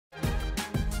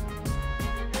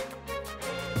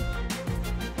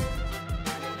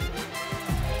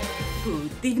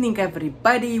Good evening,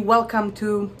 everybody. Welcome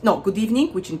to, good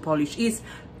evening, which in Polish is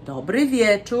dobry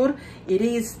wieczór. It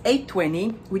is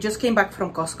 8:20. We just came back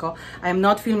from Costco. I am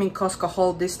not filming Costco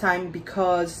haul this time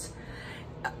because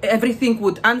everything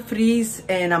would unfreeze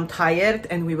and I'm tired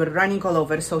and we were running all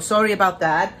over. So sorry about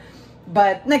that.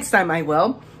 But next time I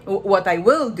will. What I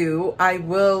will do, I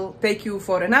will take you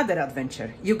for another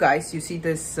adventure. You guys, you see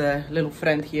this little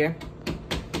friend here,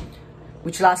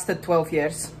 which lasted 12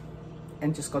 years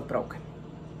and just got broken.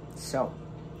 So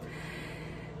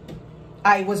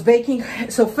I was baking.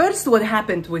 So first what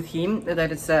happened with him,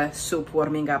 that is soup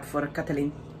warming up for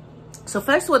Katalin. So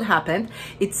first what happened,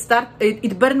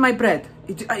 it burned my bread.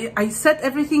 I set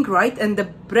everything right and the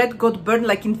bread got burned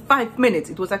like in 5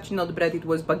 minutes. It was actually not bread, it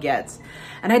was baguettes.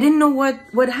 And I didn't know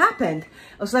what happened.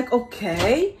 I was like,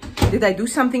 okay, did I do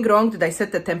something wrong? Did I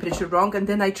set the temperature wrong? And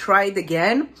then I tried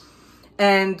again.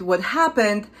 And what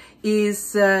happened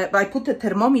is I put a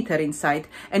thermometer inside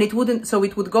and it wouldn't, so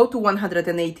it would go to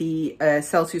 180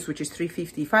 Celsius, which is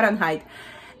 350 Fahrenheit.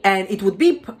 And it would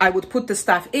beep, I would put the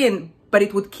stuff in, but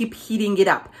it would keep heating it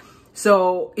up.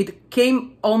 So it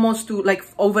came almost to like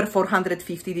over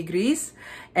 450 degrees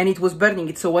and it was burning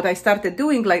it. So what I started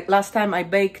doing, like last time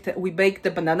we baked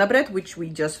the banana bread, which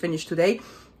we just finished today,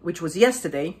 which was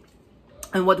yesterday.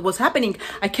 And what was happening,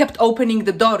 I kept opening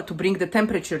the door to bring the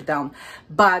temperature down.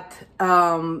 But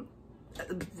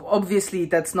obviously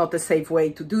that's not a safe way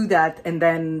to do that. And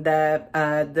then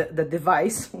the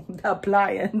device, the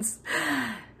appliance,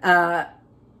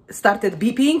 started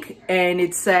beeping and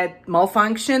it said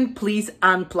malfunction, please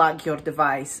unplug your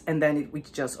device. And then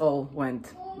it just all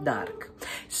went dark.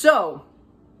 So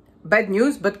bad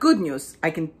news, but good news.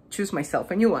 I can choose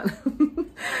myself a new one.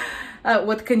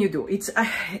 What can you do? It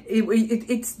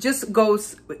just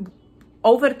goes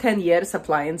over 10 years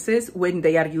appliances when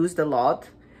they are used a lot.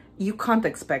 You can't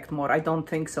expect more. I don't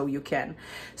think so. You can.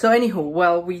 So anywho,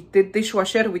 well, we did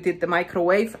dishwasher, we did the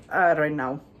microwave, right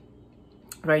now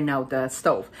the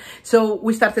stove. So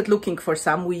we started looking for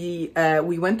some. We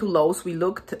went to Lowe's, we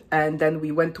looked, and then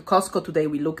we went to Costco today.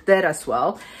 We looked there as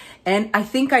well. And I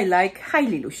think I like, hi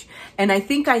Lilush. And I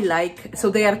think I like, so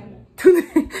they are,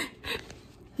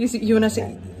 you wanna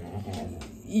say,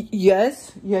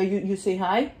 yes? Yeah, you say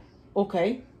hi?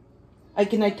 Okay.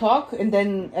 Can I talk and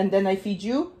then I feed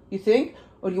you, you think?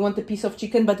 Or you want a piece of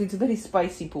chicken, but it's very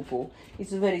spicy, poo-poo.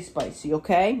 It's very spicy,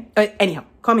 okay? Anyhow,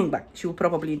 coming back, she will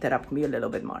probably interrupt me a little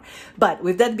bit more. But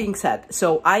with that being said,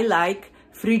 so I like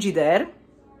Frigidaire,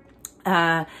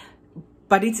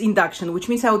 but it's induction, which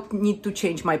means I would need to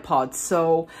change my pots.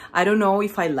 So I don't know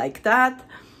if I like that.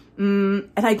 And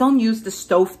I don't use the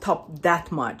stove top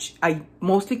that much. I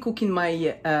mostly cook in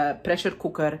my pressure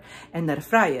cooker and air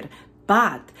fryer.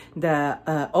 But the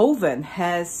oven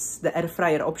has the air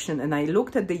fryer option, and I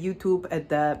looked at the YouTube at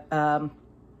the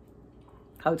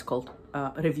how it's called,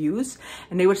 reviews,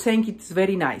 and they were saying it's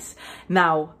very nice.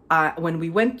 Now when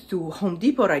we went to Home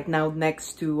Depot right now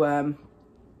next to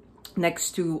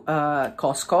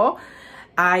Costco,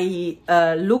 I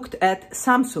looked at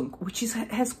Samsung, which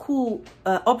has cool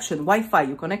option, Wi-Fi.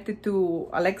 You connect it to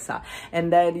Alexa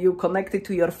and then you connect it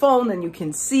to your phone and you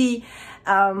can see,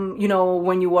 you know,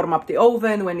 when you warm up the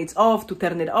oven, when it's off, to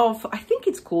turn it off. I think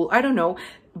it's cool. I don't know.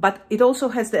 But it also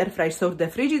has the air fryer. So the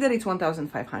Frigidaire is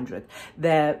 1,500.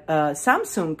 The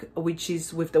Samsung, which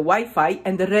is with the Wi-Fi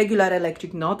and the regular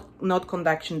electric, not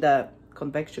conduction, the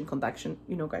conduction,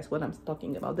 you know, guys, what I'm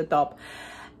talking about, the top.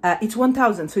 It's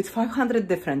 1,000, so it's 500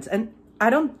 difference. And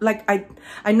I don't like,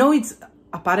 I know it's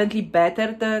apparently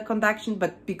better, the conduction,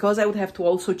 but because I would have to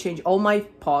also change all my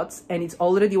pots and it's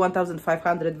already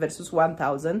 1,500 versus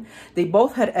 1,000. They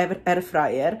both have air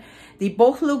fryer. They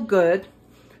both look good.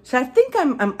 So I think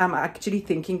I'm actually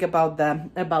thinking about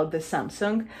the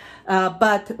Samsung,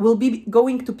 but we'll be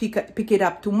going to pick it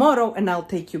up tomorrow and I'll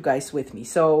take you guys with me.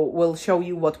 So we'll show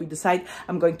you what we decide.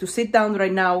 I'm going to sit down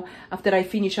right now after I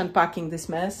finish unpacking this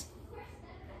mess.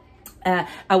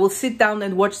 I will sit down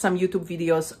and watch some YouTube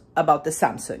videos about the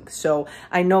Samsung. So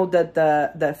I know that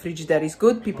the Frigidaire is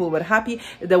good. People were happy.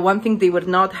 The one thing they were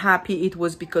not happy, it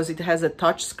was because it has a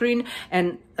touch screen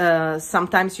and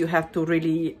sometimes you have to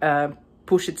really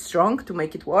push it strong to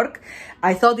make it work.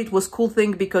 I thought it was cool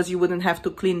thing because you wouldn't have to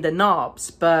clean the knobs,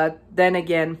 but then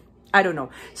again, I don't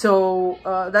know. So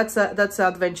that's an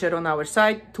adventure on our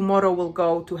side. Tomorrow we'll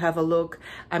go to have a look.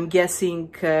 I'm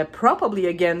guessing probably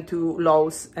again to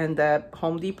Lowe's and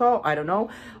Home Depot. I don't know.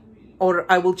 Or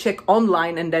I will check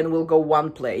online and then we'll go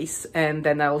one place and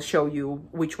then I'll show you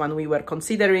which one we were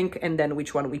considering and then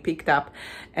which one we picked up.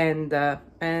 And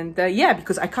yeah,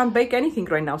 because I can't bake anything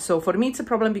right now. So for me, it's a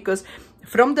problem because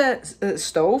from the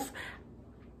stove,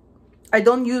 I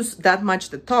don't use that much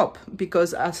the top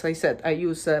because, as I said, I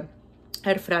use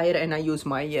air fryer and I use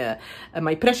my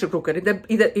my pressure cooker.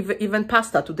 Even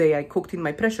pasta today I cooked in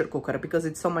my pressure cooker because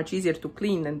it's so much easier to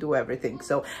clean and do everything.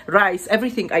 So rice,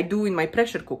 everything I do in my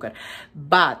pressure cooker.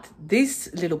 But this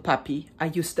little puppy, I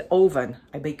use the oven.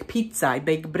 I bake pizza, I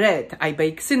bake bread, I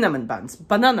bake cinnamon buns,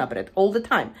 banana bread all the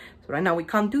time. So right now we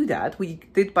can't do that. We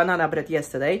did banana bread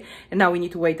yesterday and now we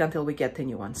need to wait until we get the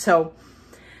new one. So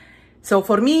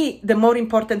for me, the more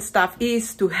important stuff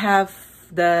is to have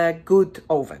the good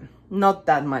oven. Not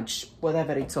that much,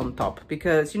 whatever it's on top,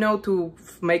 because, you know, to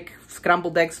make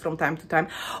scrambled eggs from time to time.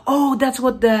 Oh, that's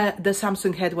what the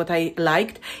Samsung had, what I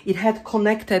liked. It had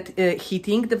connected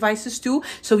heating devices too,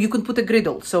 so you could put a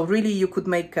griddle. So really you could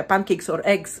make pancakes or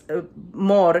eggs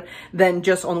more than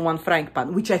just on one frying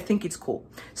pan, which I think is cool.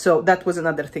 So that was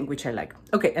another thing which I like.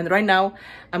 Okay, and right now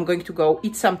I'm going to go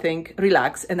eat something,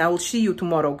 relax, and I will see you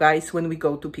tomorrow, guys, when we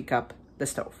go to pick up the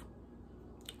stove.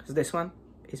 Because this one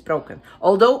is broken.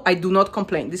 Although I do not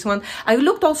complain. This one, I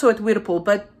looked also at Whirlpool,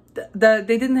 but they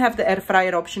didn't have the air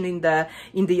fryer option in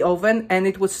the oven, and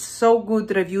it was so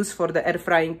good reviews for the air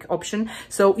frying option.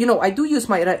 So, you know, I do use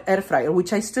my air fryer,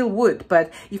 which I still would,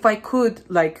 but if I could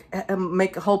like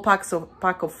make a whole pack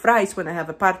of fries when I have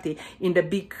a party in the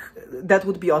big, that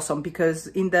would be awesome, because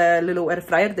in the little air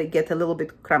fryer they get a little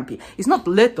bit crumpy. It's not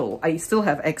little, I still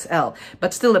have XL,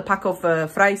 but still a pack of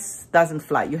fries doesn't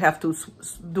fly. You have to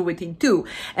do it in two.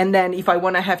 And then if I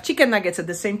want to have chicken nuggets at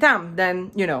the same time,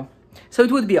 then, you know, so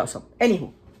it would be awesome.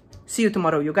 Anywho, see you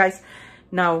tomorrow, you guys.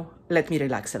 Now, let me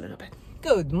relax a little bit.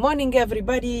 Good morning,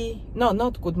 everybody. No,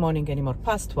 not good morning anymore,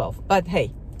 past 12. But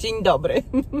hey, dzień dobry.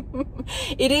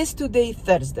 It is today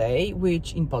Thursday,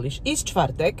 which in Polish is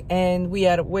czwartek, and we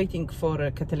are waiting for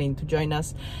Katalin to join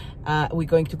us. We're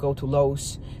going to go to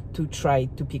Lowe's to try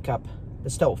to pick up the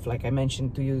stove, like I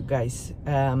mentioned to you guys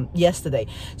yesterday.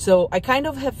 So I kind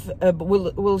of have,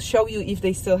 will show you if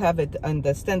they still have it on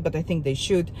the stand, but I think they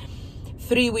should.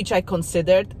 3 which I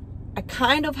considered. I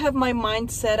kind of have my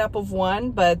mind set up of one,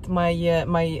 but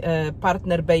my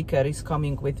partner baker is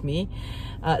coming with me,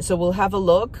 so we'll have a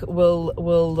look.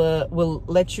 We'll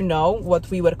let you know what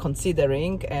we were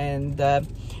considering and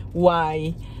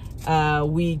why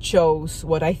we chose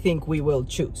what I think we will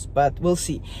choose, but we'll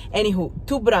see. Anywho,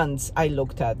 2 brands I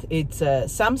looked at. It's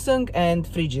Samsung and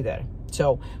Frigidaire.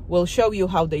 So we'll show you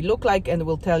how they look like and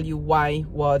we'll tell you why,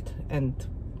 what, and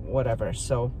whatever.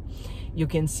 So you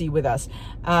can see with us.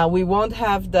 We won't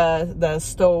have the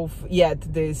stove yet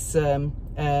this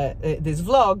this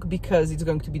vlog because it's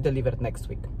going to be delivered next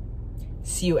week.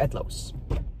 See you at Lowe's.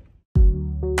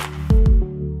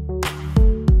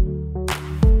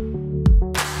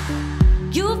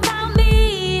 You found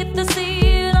me at the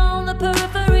scene on the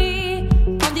periphery,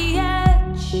 on the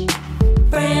edge,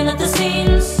 praying at the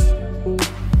scenes.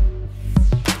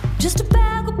 Just a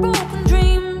bag of broken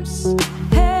dreams,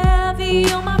 heavy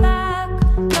on my back.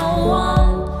 No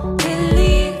one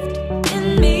believed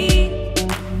in me.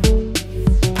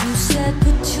 You said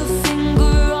put your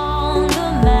finger on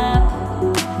the map,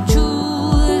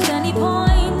 choose any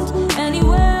point,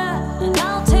 anywhere, and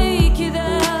I'll take you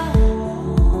there.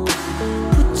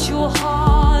 Put your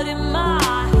heart in my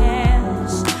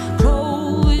hands,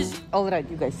 close. All right,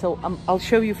 you guys, so I'll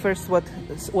show you first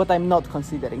what I'm not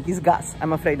considering is gas.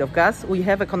 I'm afraid of gas. We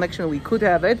have a connection, we could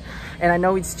have it, and I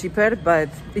know it's cheaper, but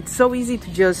it's so easy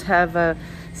to just have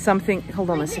something. Hold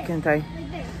on a second,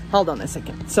 hold on a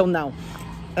second. So now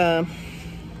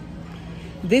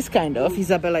this kind of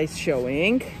Isabella is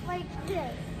showing. Like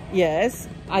this. Yes,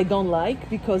 I don't like,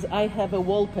 because I have a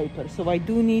wallpaper, so I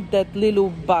do need that little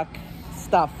back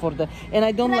stuff for the, and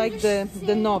I don't But I'm like the just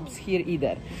saying. knobs here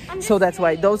either. I'm So just that's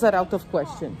why saying those are this out of top,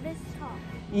 question. This top.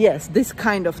 Yes, this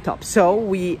kind of top. So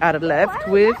we are left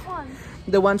Why with that one?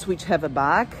 the ones which have a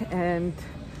back, and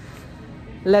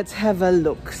let's have a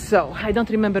look. So I don't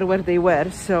remember where they were.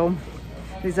 So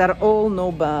these are all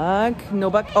no back, no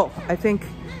back. Oh, I think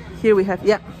here we have,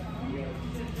 yeah.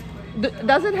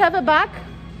 Does it have a back?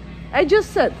 I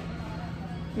just said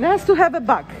it has to have a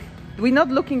back. We're not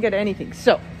looking at anything.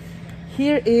 So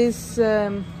here is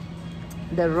the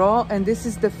raw, and this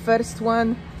is the first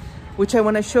one which I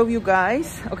want to show you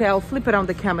guys. Okay, I'll flip around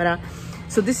the camera.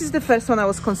 So this is the first one I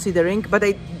was considering, but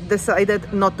I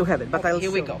decided not to have it. But here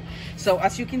we go. So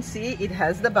as you can see, it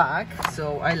has the back,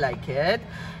 so I like it.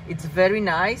 It's very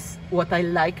nice. What I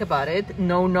like about it,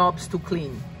 no knobs to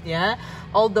clean. Yeah,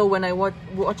 although when I was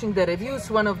watching the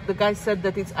reviews, one of the guys said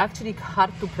that it's actually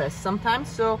hard to press sometimes,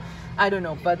 so I don't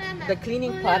know, but the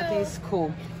cleaning part is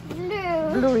cool.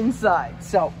 Blue inside.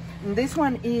 So this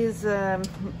one is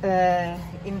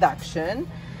induction,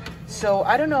 So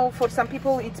I don't know, for some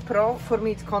people it's pro, for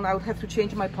me it's con. I would have to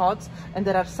change my pots, and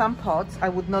there are some pots I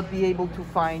would not be able to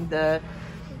find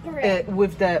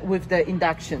with the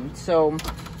induction. So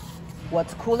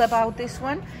what's cool about this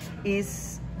one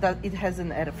is that it has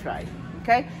an air fry.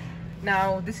 Okay,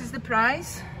 now this is the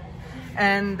price,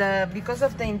 and because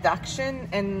of the induction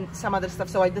and some other stuff,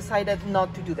 so I decided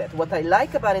not to do that. What I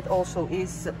like about it also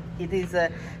is it is a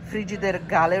Frigidaire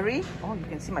gallery. Oh, you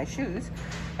can see my shoes.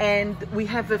 And we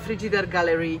have a Frigidaire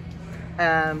gallery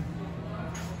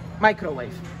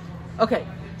microwave. Okay,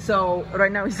 so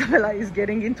right now Isabella is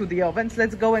getting into the ovens.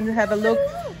 Let's go and have a look.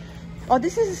 Oh,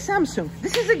 this is a Samsung.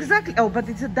 This is exactly, oh, but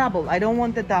it's a double. I don't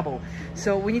want a double.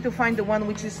 So we need to find the one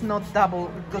which is not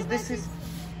double, because this is,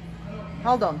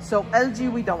 hold on. So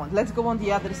LG we don't want. Let's go on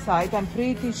the other side. I'm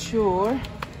pretty sure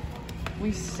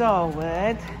we saw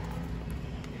it.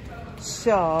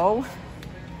 So,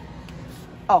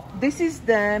 oh, this is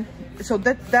the, so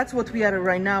that's what we are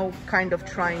right now kind of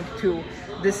trying to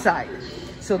decide.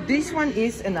 So this one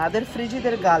is another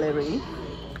Frigidaire gallery.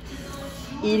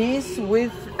 It is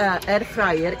with air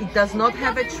fryer. It does not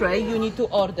have a tray. You need to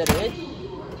order it.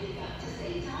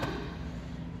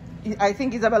 I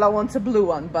think Isabella wants a blue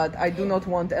one, but I do not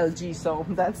want LG, so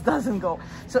that doesn't go.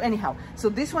 So anyhow, so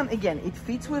this one again, it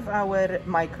fits with our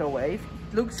microwave.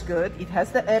 It looks good. It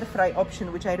has the air fry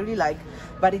option, which I really like,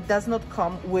 but it does not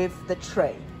come with the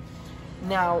tray.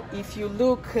 Now, if you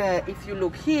look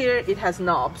here, it has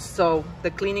knobs. So the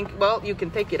cleaning, well, you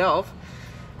can take it off,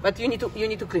 but you need to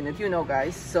clean it, you know,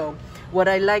 guys. So what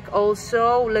I like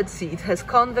also, let's see, it has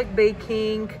convect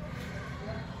baking.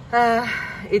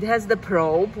 It has the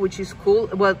probe, which is cool.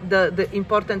 Well, the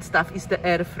important stuff is the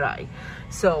air fry.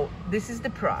 So this is the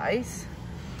price.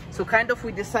 So kind of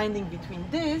we're deciding between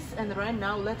this, and right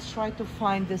now let's try to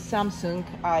find the Samsung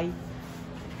I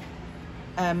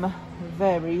am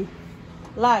very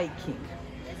liking.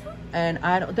 And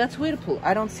that's Whirlpool.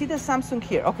 I don't see the Samsung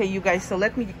here. Okay, you guys, so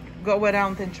let me go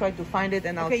around and try to find it,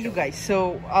 and I'll you guys,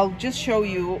 so I'll just show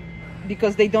you,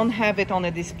 because they don't have it on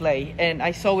a display, and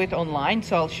I saw it online,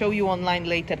 so I'll show you online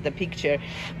later the picture.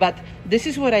 But this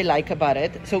is what I like about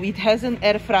it. So it has an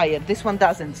air fryer. This one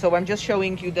doesn't, so I'm just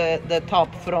showing you the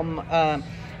top from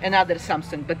another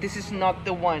Samsung, but this is not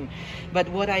the one. But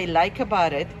what I like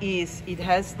about it is it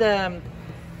has the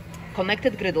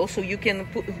connected griddle, so you can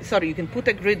put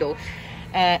a griddle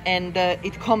and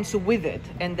it comes with it.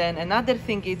 And then another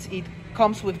thing is it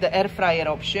comes with the air fryer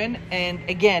option, and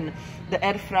again the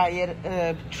air fryer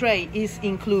tray is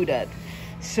included.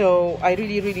 So I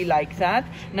really like that.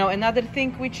 Now another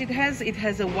thing which it has a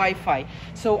Wi-Fi.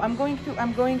 So I'm going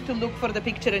to look for the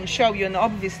picture and show you, and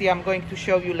obviously I'm going to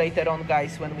show you later on,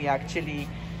 guys, when we actually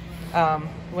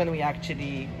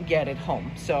get it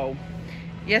home. So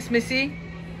yes, Missy.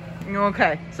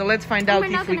 Okay, so let's find out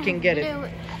if we can get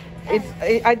it.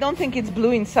 I don't think it's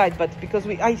blue inside, but because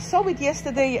I saw it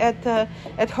yesterday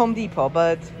at Home Depot,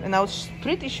 and I was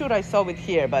pretty sure I saw it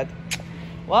here, but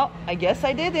well, I guess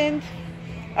I didn't.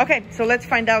 Okay, so let's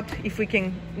find out if we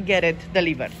can get it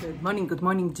delivered. Good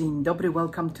morning, dzień dobry.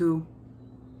 Welcome to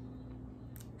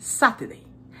Saturday,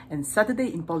 and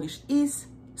Saturday in Polish is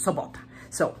sobota.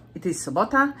 So it is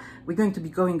sobota. We're going to be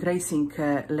going racing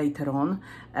later on.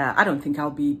 I don't think I'll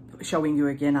be showing you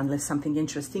again unless something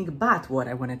interesting, but what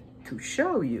I wanted to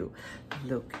show you,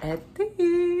 look at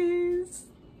this.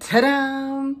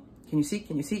 Ta-da! Can you see?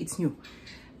 It's new.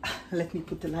 Let me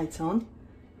put the lights on.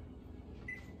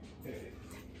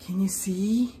 Can you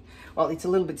see? Well, it's a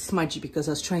little bit smudgy because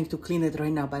I was trying to clean it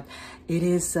right now, but it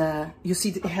is, you see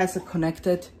it has a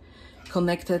connected,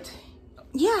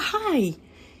 yeah, hi.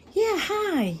 Yeah,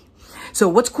 hi. So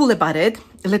what's cool about it,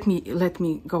 let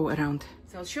me go around.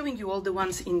 So I was showing you all the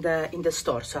ones in the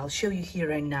store. So I'll show you here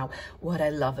right now what I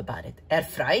love about it. Air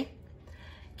fry,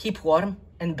 keep warm,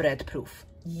 and bread proof.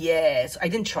 Yes, I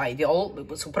didn't try it all,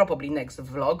 so probably next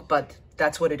vlog, but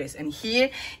that's what it is. And here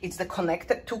it's the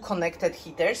two connected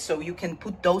heaters, so you can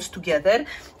put those together.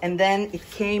 And then it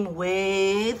came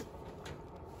with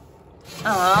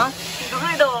a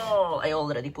griddle. I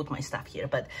already put my stuff here,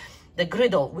 but the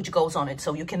griddle which goes on it,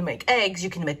 so you can make eggs, you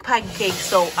can make pancakes.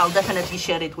 So I'll definitely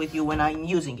share it with you when I'm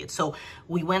using it. So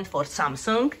we went for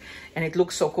Samsung, and it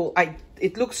looks so cool.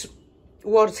 It looks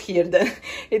worse here than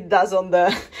it does on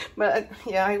the, but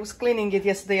yeah, I was cleaning it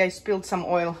yesterday. I spilled some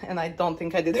oil, and I don't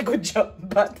think I did a good job,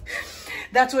 but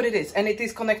that's what it is. And it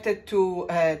is connected to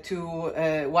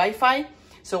Wi-Fi,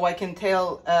 so I can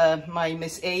tell my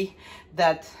Miss A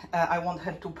that I want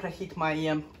her to preheat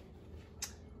my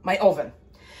my oven.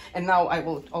 And now I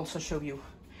will also show you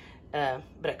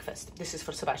breakfast. This is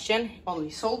for Sebastian, only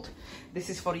salt. This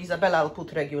is for Isabella. I'll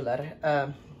put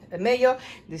regular mayo.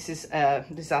 This is a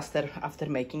disaster after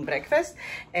making breakfast.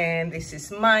 And this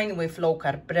is mine with low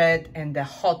carb bread and the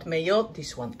hot mayo.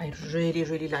 This one, I really,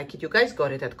 really like it. You guys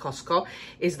got it at Costco.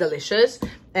 It's delicious.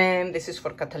 And this is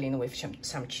for Catalina with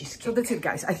some cheesecake. So that's it,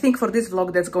 guys. I think for this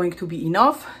vlog, that's going to be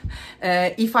enough.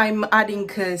 If I'm adding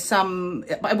some,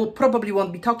 I will probably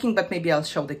won't be talking, but maybe I'll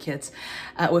show the kids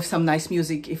with some nice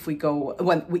music if we go,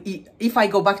 if I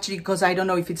go back to, because I don't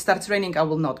know if it starts raining, I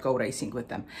will not go racing with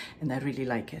them. And I really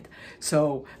like it.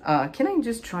 So can I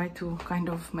just try to kind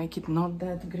of make it not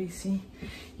that greasy,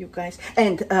 you guys?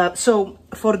 And so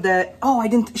for the, oh, I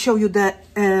didn't show you the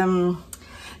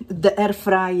air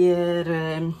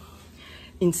fryer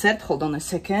insert. Hold on a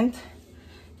second.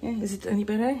 Yeah, is it any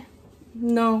better?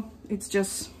 No, it's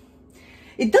just,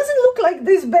 it doesn't look like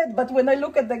this bad, but when I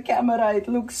look at the camera, it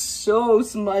looks so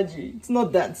smudgy. It's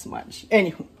not that smudgy.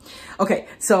 Anywho, okay,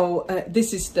 so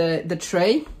this is the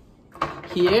tray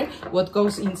here, what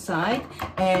goes inside,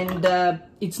 and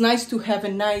it's nice to have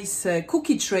a nice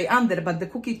cookie tray under, but the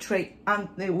cookie tray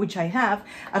which I have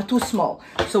are too small.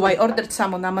 So I ordered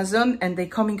some on Amazon and they're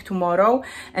coming tomorrow.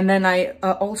 And then I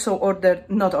also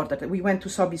we went to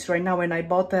Sobeys right now and I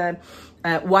bought a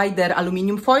wider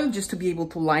aluminum foil just to be able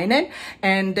to line it.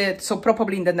 And so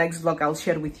probably in the next vlog I'll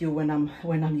share with you when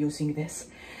I'm using this.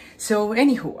 So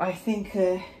anywho, I think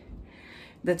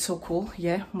that's so cool.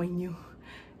 Yeah, my new,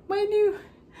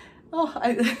 oh,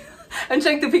 I'm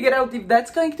trying to figure out if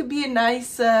that's going to be a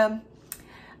nice, how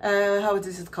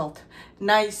is it called?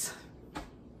 Nice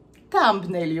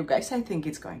thumbnail, you guys. I think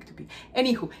it's going to be.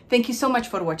 Anywho, thank you so much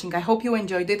for watching. I hope you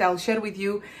enjoyed it. I'll share with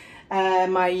you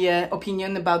my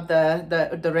opinion about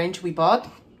the range we bought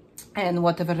and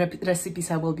whatever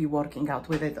recipes I will be working out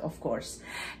with it, of course.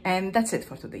 And that's it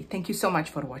for today. Thank you so much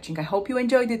for watching. I hope you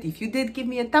enjoyed it. If you did, give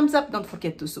me a thumbs up. Don't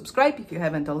forget to subscribe if you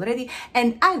haven't already.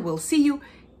 And I will see you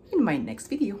in my next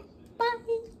video.